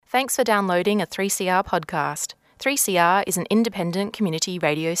Thanks for downloading a 3CR podcast. 3CR is an independent community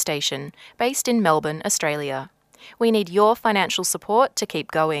radio station based in Melbourne, Australia. We need your financial support to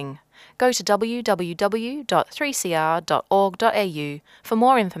keep going. Go to www.3cr.org.au for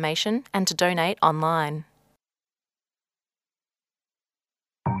more information and to donate online.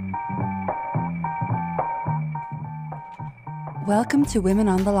 Welcome to Women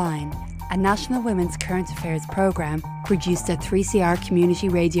on the Line, a National Women's Current Affairs programme produced at 3CR Community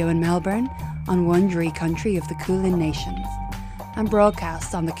Radio in Melbourne on Wurundjeri country of the Kulin Nations and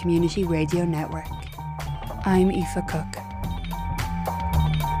broadcast on the Community Radio Network. I'm Aoife Cook.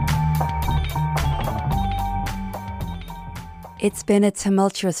 It's been a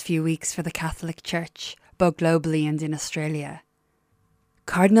tumultuous few weeks for the Catholic Church, both globally and in Australia.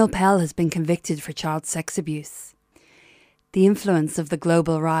 Cardinal Pell has been convicted for child sex abuse. The influence of the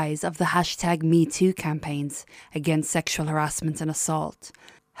global rise of the #MeToo campaigns against sexual harassment and assault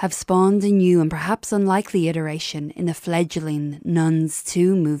have spawned a new and perhaps unlikely iteration in the fledgling Nuns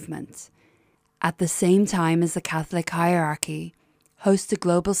Too movement. At the same time as the Catholic hierarchy hosts a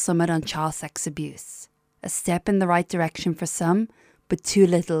global summit on child sex abuse, a step in the right direction for some, but too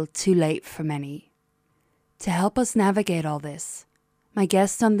little, too late for many. To help us navigate all this, my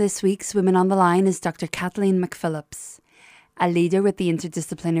guest on this week's Women on the Line is Dr. Kathleen McPhillips, a leader with the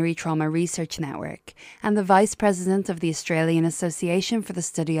Interdisciplinary Trauma Research Network and the Vice President of the Australian Association for the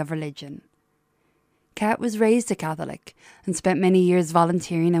Study of Religion. Kat was raised a Catholic and spent many years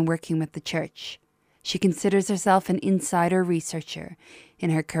volunteering and working with the Church. She considers herself an insider researcher in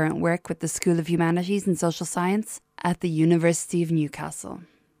her current work with the School of Humanities and Social Science at the University of Newcastle.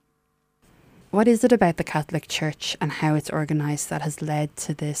 What is it about the Catholic Church and how it's organised that has led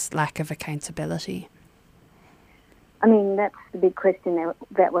to this lack of accountability? I mean, that's the big question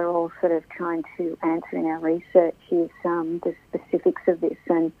that we're all sort of trying to answer in our research is the specifics of this.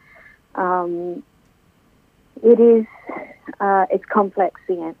 And it's complex,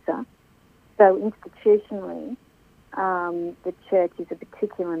 the answer. So institutionally, the Church is a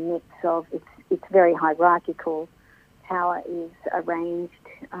particular mix of, it's very hierarchical. Power is arranged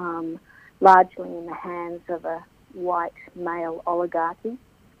largely in the hands of a white male oligarchy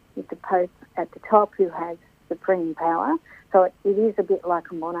with the Pope at the top who has supreme power, so it is a bit like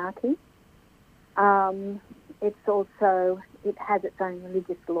a monarchy. It has its own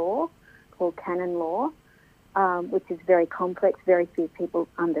religious law called canon law, which is very complex. Very few people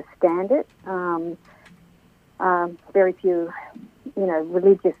understand it. Very few,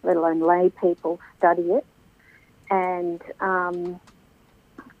 religious, let alone lay people, study it, and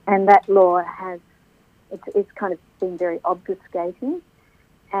that law it's kind of been very obfuscating,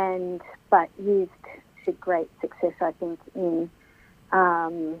 but used to great success, I think, in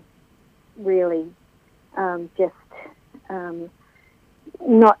really just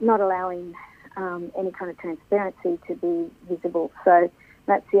not allowing any kind of transparency to be visible. So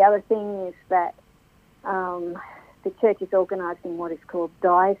that's the other thing, is that the Church is organised in what is called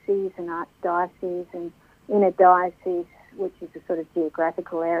dioceses and archdioceses, and in a diocese, which is a sort of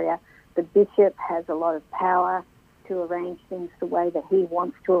geographical area, the bishop has a lot of power to arrange things the way that he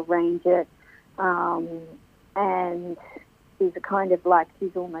wants to arrange it. And he's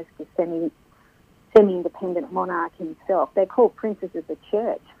he's almost a semi-independent monarch himself. They're called princes of the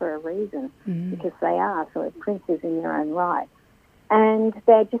Church for a reason, because they are sort of princes in their own right. And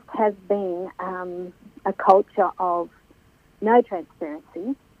there just has been a culture of no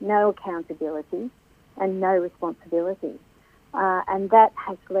transparency, no accountability, and no responsibility. And that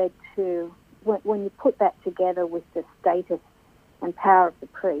has led to, when you put that together with the status and power of the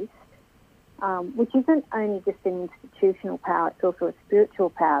priest, which isn't only just an institutional power, it's also a spiritual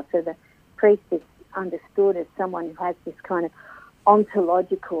power. So the priest is understood as someone who has this kind of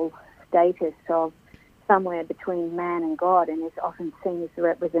ontological status of somewhere between man and God, and is often seen as the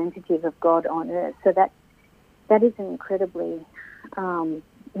representative of God on earth. So that is an incredibly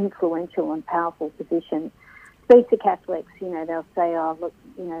influential and powerful position. Speak to Catholics, they'll say, oh, look,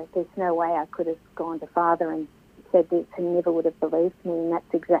 there's no way I could have gone to Father and said this, and he never would have believed me, and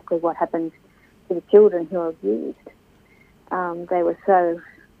that's exactly what happened to the children who were abused. They were so,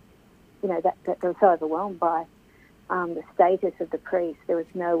 that they were so overwhelmed by the status of the priest. There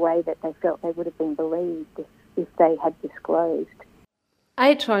was no way that they felt they would have been believed if they had disclosed.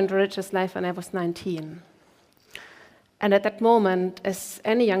 I joined religious life when I was 19. And at that moment, as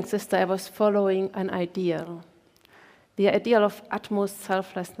any young sister, I was following an ideal. The ideal of utmost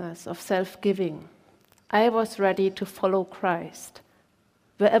selflessness, of self-giving. I was ready to follow Christ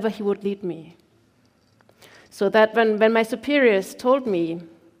wherever he would lead me. So that when my superiors told me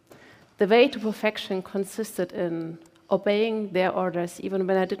the way to perfection consisted in obeying their orders even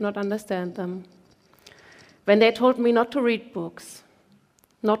when I did not understand them. When they told me not to read books,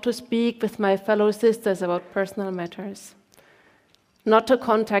 not to speak with my fellow sisters about personal matters, not to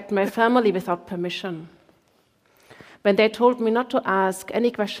contact my family without permission. When they told me not to ask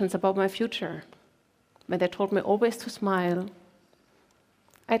any questions about my future, when they told me always to smile,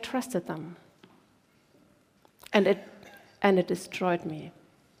 I trusted them. And it destroyed me.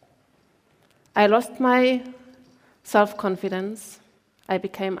 I lost my self-confidence. I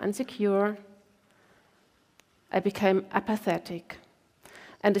became insecure. I became apathetic.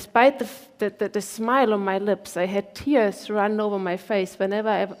 And despite the smile on my lips, I had tears run over my face whenever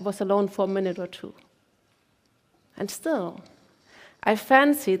I was alone for a minute or two. And still, I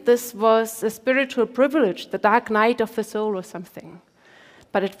fancied this was a spiritual privilege, the dark night of the soul or something.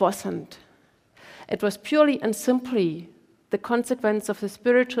 But it wasn't. It was purely and simply the consequence of the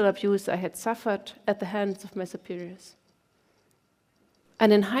spiritual abuse I had suffered at the hands of my superiors.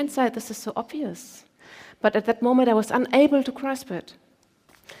 And in hindsight, this is so obvious. But at that moment, I was unable to grasp it.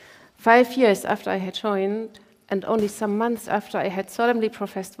 5 years after I had joined, and only some months after I had solemnly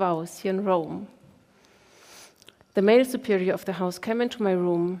professed vows here in Rome, the male superior of the house came into my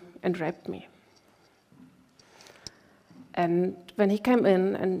room and raped me. And when he came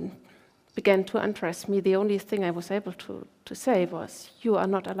in and began to undress me, the only thing I was able to say was, "You are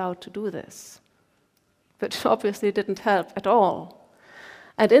not allowed to do this," which obviously didn't help at all.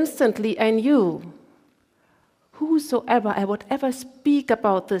 And instantly I knew whosoever I would ever speak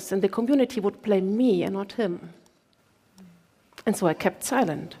about this in the community would blame me and not him. And so I kept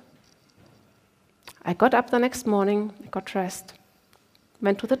silent. I got up the next morning, I got dressed,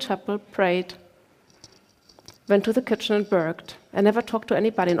 went to the chapel, prayed, went to the kitchen and worked. I never talked to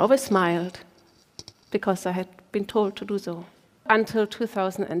anybody and always smiled because I had been told to do so. Until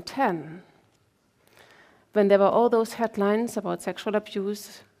 2010, when there were all those headlines about sexual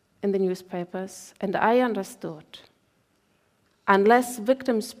abuse in the newspapers, and I understood, unless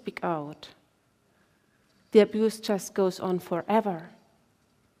victims speak out, the abuse just goes on forever.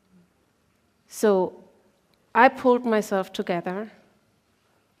 So I pulled myself together,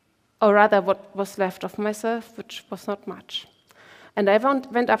 or rather what was left of myself, which was not much. And I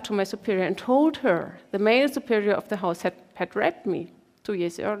went up to my superior and told her the male superior of the house had raped me 2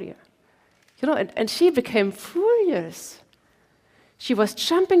 years earlier. And she became furious. She was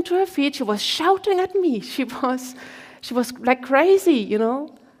jumping to her feet, she was shouting at me, she was like crazy,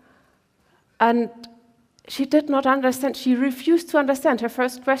 And she did not understand, she refused to understand. Her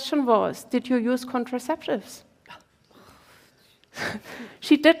first question was, "Did you use contraceptives?"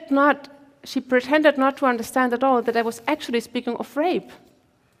 She pretended not to understand at all that I was actually speaking of rape.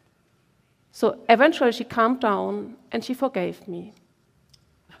 So eventually she calmed down and she forgave me,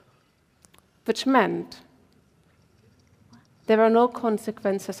 which meant there were no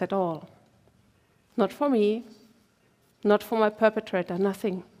consequences at all. Not for me, not for my perpetrator,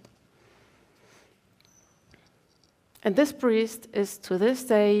 nothing. And this priest is to this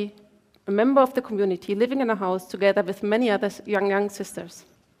day a member of the community, living in a house together with many other young sisters.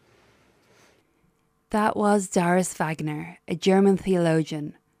 That was Doris Wagner, a German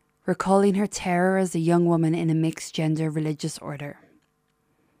theologian, recalling her terror as a young woman in a mixed-gender religious order.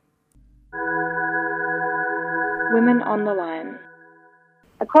 Women on the Line.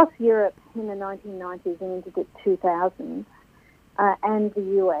 Across Europe in the 1990s and into the 2000s, and the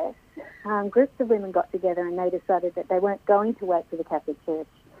US, groups of women got together and they decided that they weren't going to wait for the Catholic Church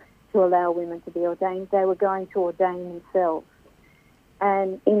to allow women to be ordained. They were going to ordain themselves.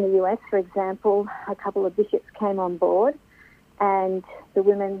 And in the US, for example, a couple of bishops came on board and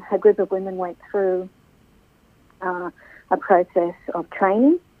a group of women went through a process of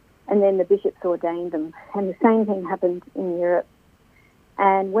training, and then the bishops ordained them. And the same thing happened in Europe.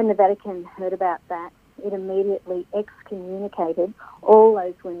 And when the Vatican heard about that, it immediately excommunicated all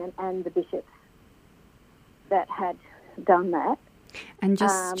those women and the bishops that had done that. And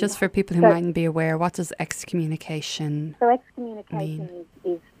just for people who mightn't be aware, what does excommunication So excommunication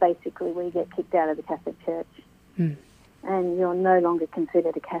is basically where you get kicked out of the Catholic Church. And you're no longer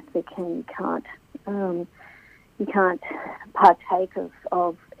considered a Catholic, and you can't partake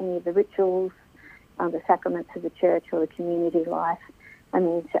of any of the rituals, the sacraments of the church or the community life. I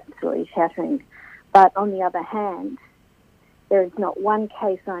mean, it's absolutely shattering. But on the other hand, there is not one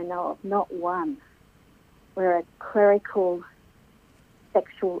case I know of, not one, where a clerical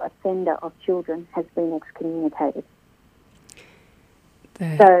sexual offender of children has been excommunicated.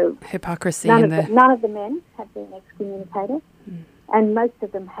 So hypocrisy. None of the men have been excommunicated, and most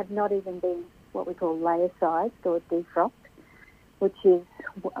of them have not even been what we call laicized or defrocked, which is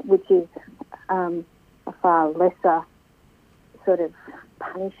a far lesser sort of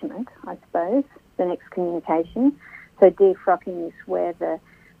punishment, I suppose, than excommunication. So defrocking is where the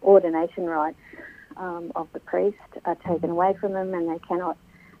ordination rights of the priest are taken away from them, and they cannot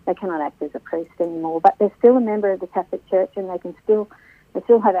act as a priest anymore. But they're still a member of the Catholic Church, and they still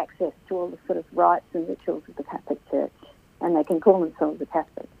have access to all the sort of rites and rituals of the Catholic Church, and they can call themselves a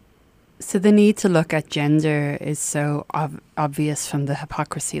Catholic. So the need to look at gender is so obvious from the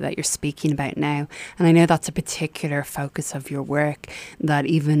hypocrisy that you're speaking about now. And I know that's a particular focus of your work, that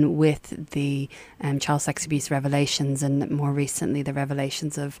even with the child sex abuse revelations and more recently the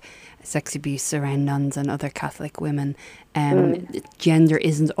revelations of sex abuse around nuns and other Catholic women, gender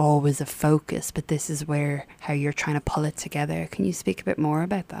isn't always a focus, but this is how you're trying to pull it together. Can you speak a bit more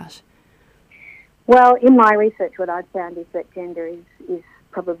about that? Well, in my research, what I've found is that gender is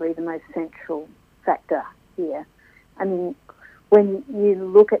probably the most central factor here. I mean, when you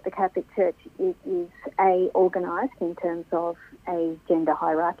look at the Catholic Church, it is organised in terms of a gender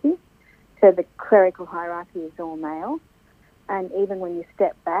hierarchy. So the clerical hierarchy is all male. And even when you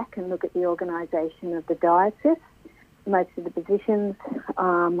step back and look at the organisation of the diocese, most of the positions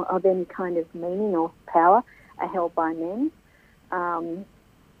of any kind of meaning or power are held by men. And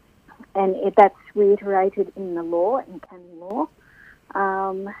that's reiterated in the law, in canon law.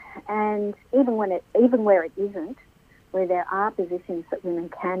 And even where it isn't, where there are positions that women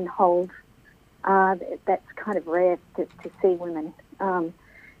can hold, that's kind of rare to see women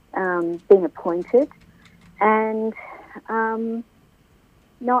being appointed, and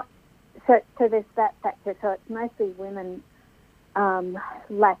not so there's that factor. So it's mostly women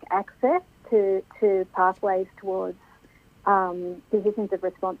lack access to pathways towards positions of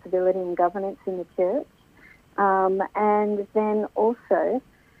responsibility and governance in the church. And then also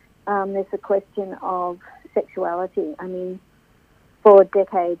there's a question of sexuality. I mean, for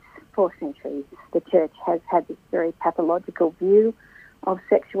decades, for centuries, the church has had this very pathological view of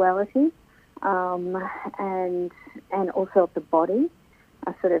sexuality and also of the body,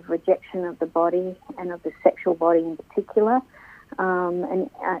 a sort of rejection of the body and of the sexual body in particular. And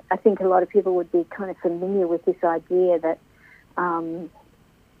I think a lot of people would be kind of familiar with this idea that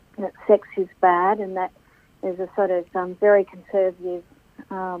sex is bad, and that there's a sort of very conservative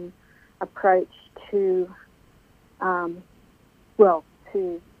approach to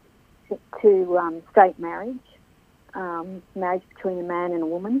straight marriage, marriage between a man and a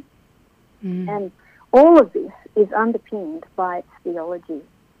woman. And all of this is underpinned by its theology.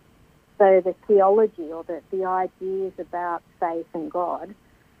 So the theology, or the ideas about faith and God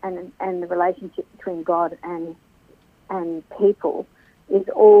and the relationship between God and people is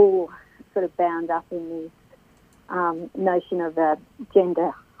all sort of bound up in this notion of a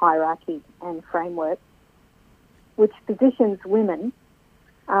gender hierarchy and framework, which positions women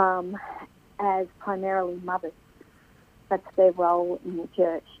as primarily mothers. That's their role in the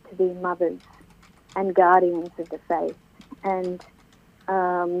church, to be mothers and guardians of the faith, and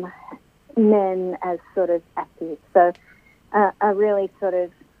men as sort of activists. So a really sort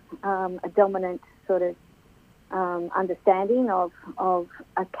of a dominant sort of understanding of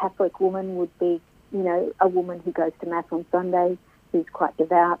a Catholic woman would be, a woman who goes to Mass on Sunday, who's quite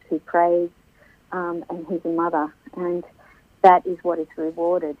devout, who prays, and who's a mother. And that is what is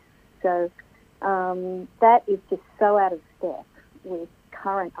rewarded. So that is just so out of step with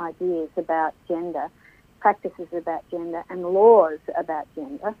current ideas about gender, practices about gender, and laws about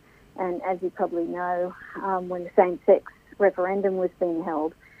gender. And as you probably know, when the same-sex referendum was being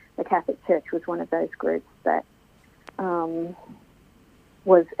held, the Catholic Church was one of those groups that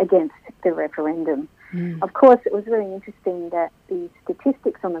was against the referendum. Of course, it was really interesting that the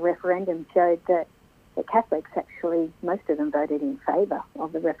statistics on the referendum showed that the Catholics actually, most of them voted in favour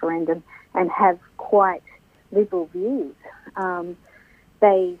of the referendum and have quite liberal views.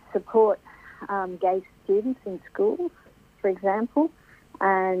 They support gay students in schools, for example,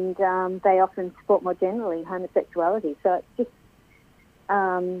 and they often support more generally homosexuality. So it's just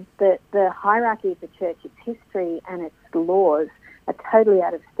the hierarchy of the church, its history and its laws are totally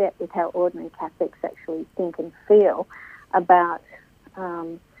out of step with how ordinary Catholics actually think and feel about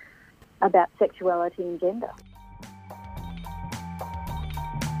sexuality and gender.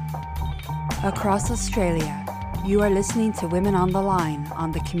 Across Australia, you are listening to Women on the Line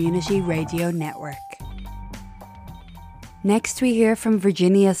on the Community Radio Network. Next, we hear from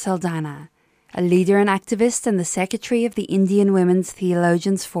Virginia Saldana, a leader and activist and the secretary of the Indian Women's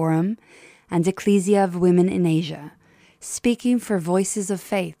Theologians Forum and Ecclesia of Women in Asia, speaking for Voices of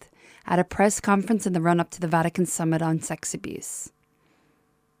Faith at a press conference in the run-up to the Vatican Summit on Sex Abuse.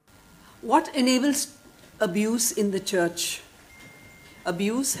 What enables abuse in the church?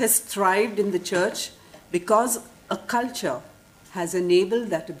 Abuse has thrived in the church because a culture has enabled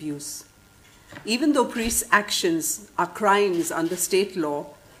that abuse. Even though priests' actions are crimes under state law,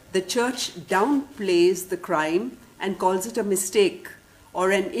 the Church downplays the crime and calls it a mistake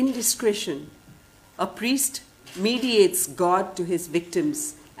or an indiscretion. A priest mediates God to his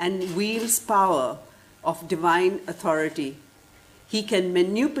victims and wields power of divine authority. He can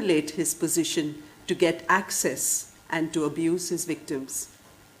manipulate his position to get access and to abuse his victims.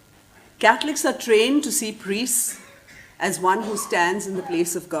 Catholics are trained to see priests as one who stands in the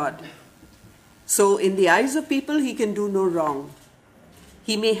place of God. So in the eyes of people, he can do no wrong.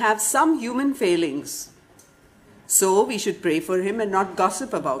 He may have some human failings. So we should pray for him and not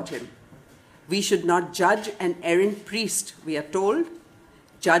gossip about him. We should not judge an errant priest, we are told.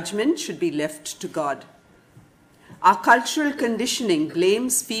 Judgment should be left to God. Our cultural conditioning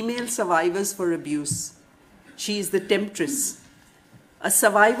blames female survivors for abuse. She is the temptress. A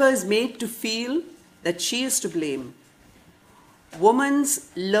survivor is made to feel that she is to blame. Woman's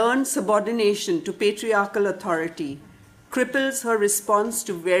learned subordination to patriarchal authority cripples her response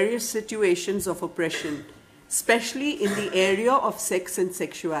to various situations of oppression, especially in the area of sex and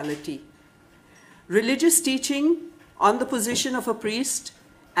sexuality. Religious teaching on the position of a priest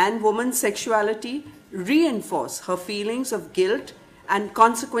and woman's sexuality reinforce her feelings of guilt and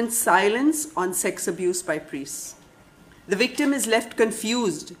consequent silence on sex abuse by priests. The victim is left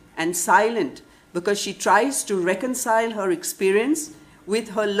confused and silent because she tries to reconcile her experience with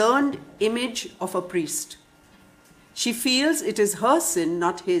her learned image of a priest. She feels it is her sin,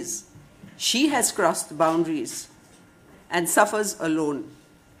 not his. She has crossed the boundaries and suffers alone.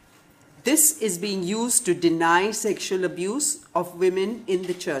 This is being used to deny sexual abuse of women in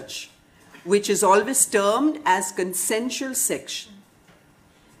the Church, which is always termed as consensual sex.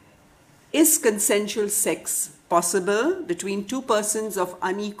 Is consensual sex possible between two persons of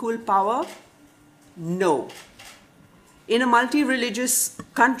unequal power? No. In a multi-religious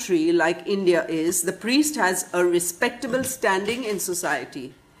country like India is, the priest has a respectable standing in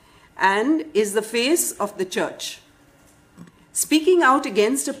society and is the face of the Church. Speaking out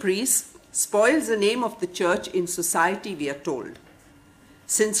against a priest spoils the name of the Church in society, we are told.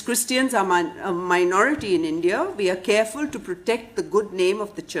 Since Christians are a minority in India, we are careful to protect the good name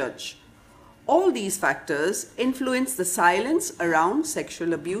of the Church. All these factors influence the silence around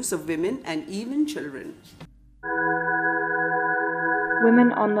sexual abuse of women and even children.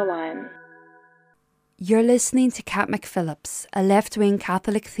 Women on the Line. You're listening to Kat McPhillips, a left-wing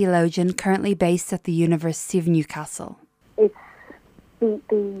Catholic theologian currently based at the University of Newcastle. It's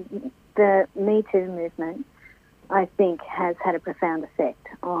the Me Too movement, I think, has had a profound effect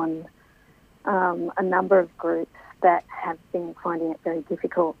on a number of groups that have been finding it very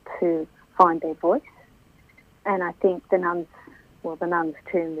difficult to find their voice. And I think the Nuns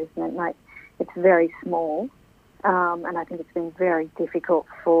Too movement, like, it's very small, and I think it's been very difficult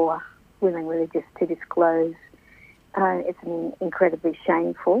for women religious to disclose. It's been incredibly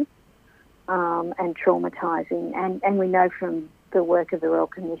shameful and traumatising. And we know from the work of the Royal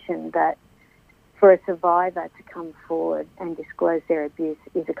Commission that for a survivor to come forward and disclose their abuse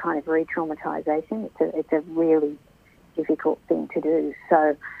is a kind of re-traumatisation. It's a really difficult thing to do.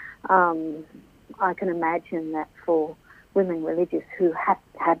 So I can imagine that for women religious who have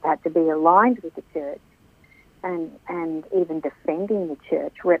had to be aligned with the Church and even defending the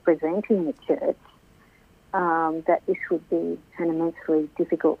Church, representing the Church, that this would be an immensely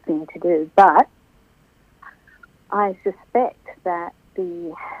difficult thing to do. But I suspect that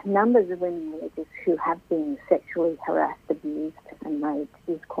the numbers of women religious who have been sexually harassed, abused and raped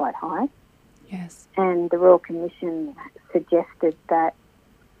is quite high. Yes. And the Royal Commission suggested that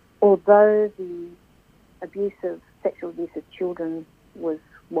although the sexual abuse of children was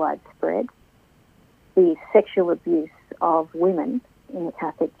widespread, the sexual abuse of women in the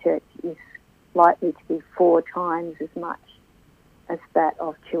Catholic Church is likely to be 4 times as much as that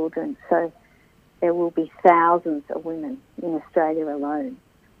of children. So there will be thousands of women in Australia alone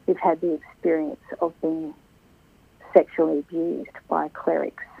who've had the experience of being sexually abused by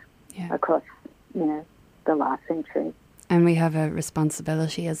clerics across, the last century. And we have a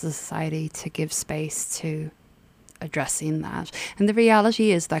responsibility as a society to give space to addressing that. And the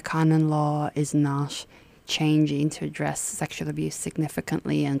reality is that canon law is not changing to address sexual abuse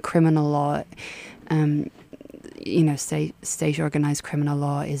significantly, and criminal law, state organised criminal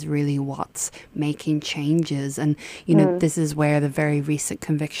law is really what's making changes. And, this is where the very recent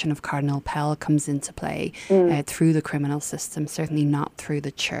conviction of Cardinal Pell comes into play through the criminal system, certainly not through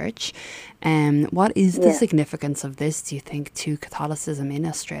the Church. What is the significance of this, do you think, to Catholicism in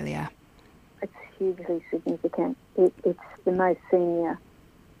Australia? It's hugely significant. It's the most senior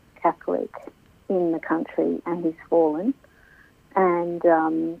Catholic in the country, and he's fallen. and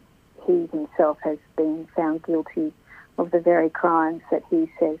he himself has been found guilty of the very crimes that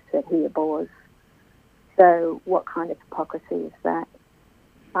he says that he abhors. So what kind of hypocrisy is that?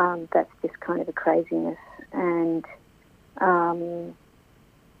 That's just kind of a craziness. And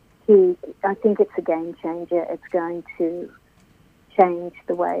I think it's a game changer. It's going to change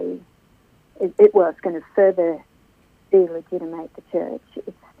the way, it's going to further delegitimate the church.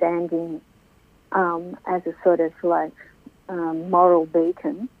 It's standing as a sort of like moral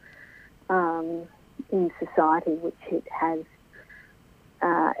beacon in society, which it has,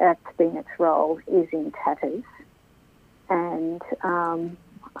 that's been its role, is in tatters. And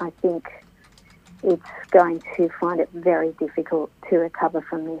I think it's going to find it very difficult to recover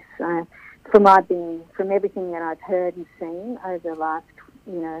from this. From everything that I've heard and seen over the last,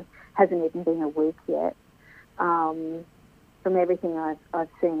 hasn't even been a week yet. From everything I've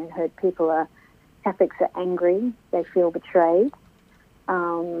seen and heard, Catholics are angry. They feel betrayed,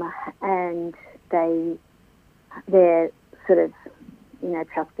 and their sort of,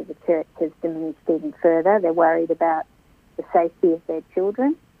 trust of the church has diminished even further. They're worried about the safety of their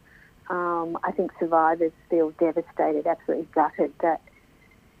children. I think survivors feel devastated, absolutely gutted that,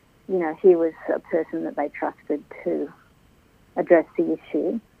 he was a person that they trusted to address the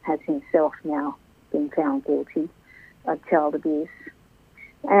issue, has himself now been found guilty of child abuse.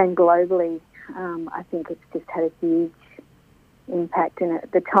 And globally, I think it's just had a huge impact, and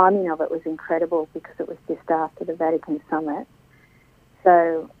the timing of it was incredible because it was just after the Vatican Summit.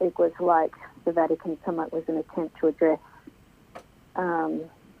 So it was like the Vatican Summit was an attempt to address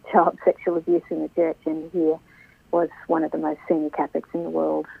child sexual abuse in the church, and here was one of the most senior Catholics in the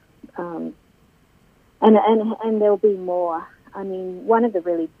world. And there'll be more. I mean, one of the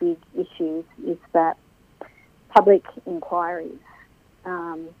really big issues is that public inquiries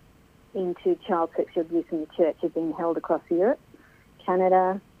into child sexual abuse in the church have been held across Europe,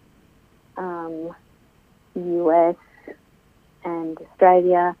 Canada, the US, and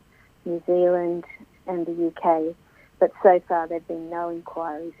Australia, New Zealand, and the UK. But so far there have been no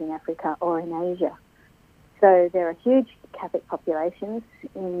inquiries in Africa or in Asia. So there are huge Catholic populations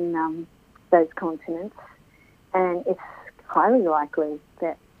in those continents, and it's highly likely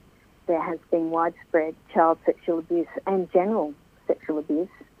that there has been widespread child sexual abuse and general sexual abuse.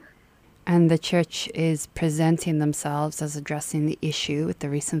 And the Church is presenting themselves as addressing the issue with the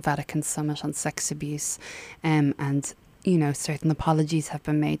recent Vatican Summit on sex abuse, and certain apologies have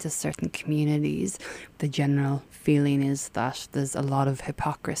been made to certain communities. The general feeling is that there's a lot of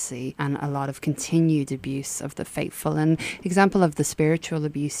hypocrisy and a lot of continued abuse of the faithful. An example of the spiritual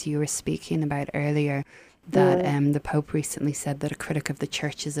abuse you were speaking about earlier, that the Pope recently said that a critic of the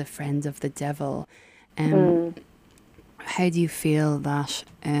church is a friend of the devil. How do you feel that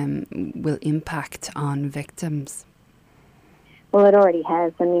will impact on victims? Well, it already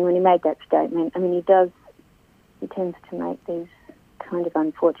has. I mean, when he made that statement, he tends to make these kind of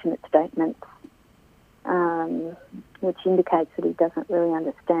unfortunate statements, which indicates that he doesn't really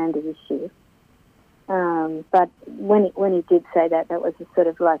understand the issue. But when he did say that was a sort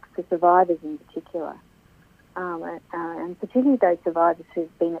of like for survivors in particular, and particularly those survivors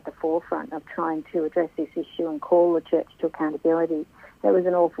who've been at the forefront of trying to address this issue and call the church to accountability. That was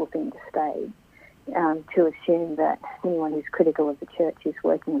an awful thing to say, to assume that anyone who's critical of the church is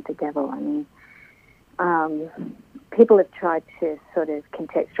working with the devil. People have tried to sort of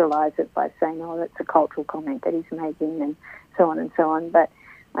contextualise it by saying, that's a cultural comment that he's making and so on and so on. But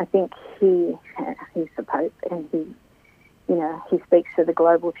I think he's the Pope, and he speaks to the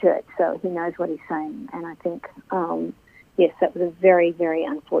global church, so he knows what he's saying. And I think, yes, that was a very, very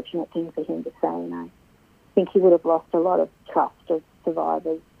unfortunate thing for him to say. And I think he would have lost a lot of trust of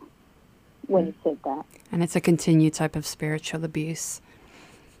survivors when he said that. And it's a continued type of spiritual abuse.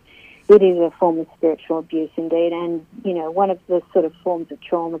 It is a form of spiritual abuse indeed, and one of the sort of forms of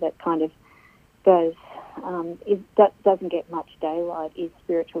trauma that kind of goes, doesn't get much daylight is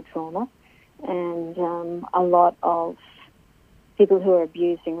spiritual trauma, and a lot of people who are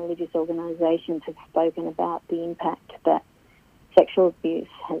abused in religious organisations have spoken about the impact that sexual abuse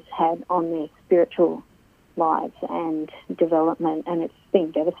has had on their spiritual lives and development, and it's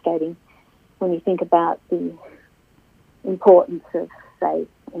been devastating when you think about the importance of faith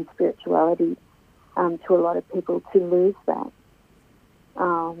and spirituality to a lot of people. To lose that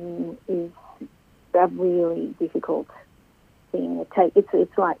is a really difficult thing to take.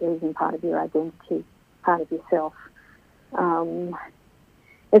 It's like losing part of your identity, part of yourself.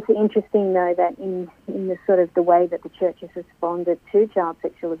 It's interesting, though, that in the sort of the way that the church has responded to child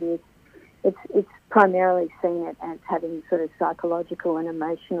sexual abuse, it's primarily seen it as having sort of psychological and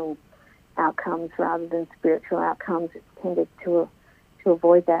emotional outcomes rather than spiritual outcomes. It's tended to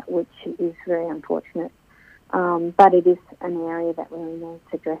avoid that, which is very unfortunate. But it is an area that really needs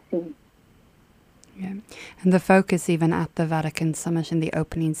addressing. Yeah, and the focus even at the Vatican Summit in the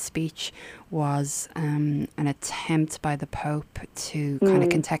opening speech was an attempt by the Pope to kind of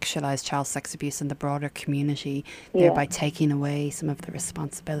contextualise child sex abuse in the broader community, thereby taking away some of the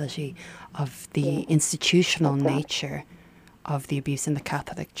responsibility of the institutional nature of the abuse in the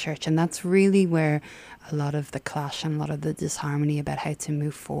Catholic Church. And that's really where a lot of the clash and a lot of the disharmony about how to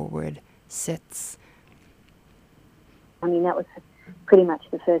move forward sits. I mean, that was pretty much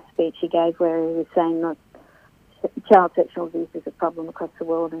the first speech he gave, where he was saying that child sexual abuse is a problem across the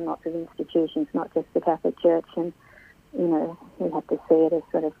world in lots of institutions, not just the Catholic Church. And, you know, we have to see it as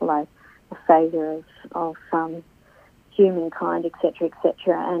sort of like a failure of humankind, etc.,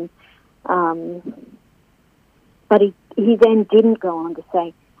 etc. And but he then didn't go on to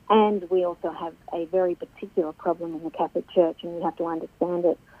say, and we also have a very particular problem in the Catholic Church, and we have to understand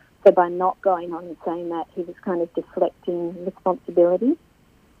it. So by not going on and saying that, he was kind of deflecting responsibility.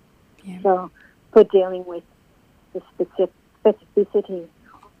 Yeah. So for dealing with the specificity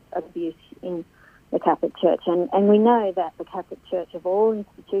of abuse in the Catholic Church. And we know that the Catholic Church, of all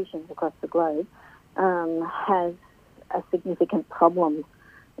institutions across the globe, has a significant problem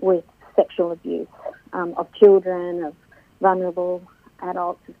with sexual abuse of children, of vulnerable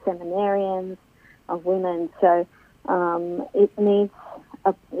adults, of seminarians, of women. So it needs,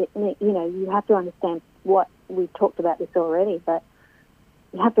 you have to understand what, we've talked about this already, but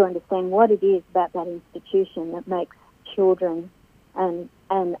you have to understand what it is about that institution that makes children and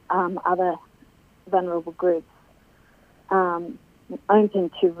other vulnerable groups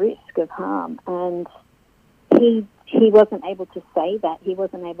open to risk of harm. And he wasn't able to say that. He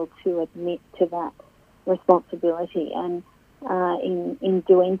wasn't able to admit to that responsibility. And in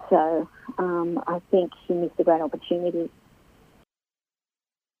doing so, I think he missed a great opportunity.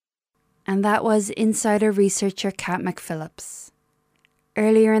 And that was insider researcher Kat McPhillips.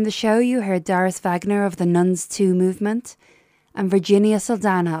 Earlier in the show, you heard Doris Wagner of the Nuns II movement and Virginia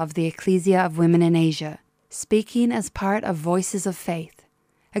Saldana of the Ecclesia of Women in Asia, speaking as part of Voices of Faith,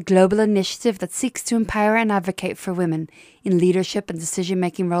 a global initiative that seeks to empower and advocate for women in leadership and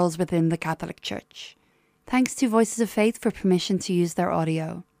decision-making roles within the Catholic Church. Thanks to Voices of Faith for permission to use their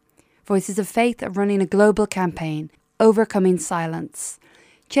audio. Voices of Faith are running a global campaign, Overcoming Silence.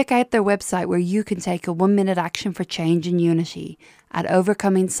 Check out their website where you can take a 1-minute action for change and unity at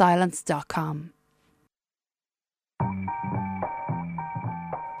overcomingsilence.com.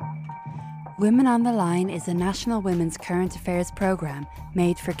 Women on the Line is a national women's current affairs programme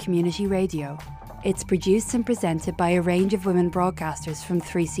made for community radio. It's produced and presented by a range of women broadcasters from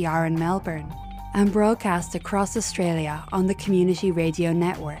 3CR in Melbourne and broadcast across Australia on the Community Radio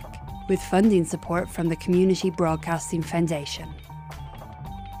Network, with funding support from the Community Broadcasting Foundation.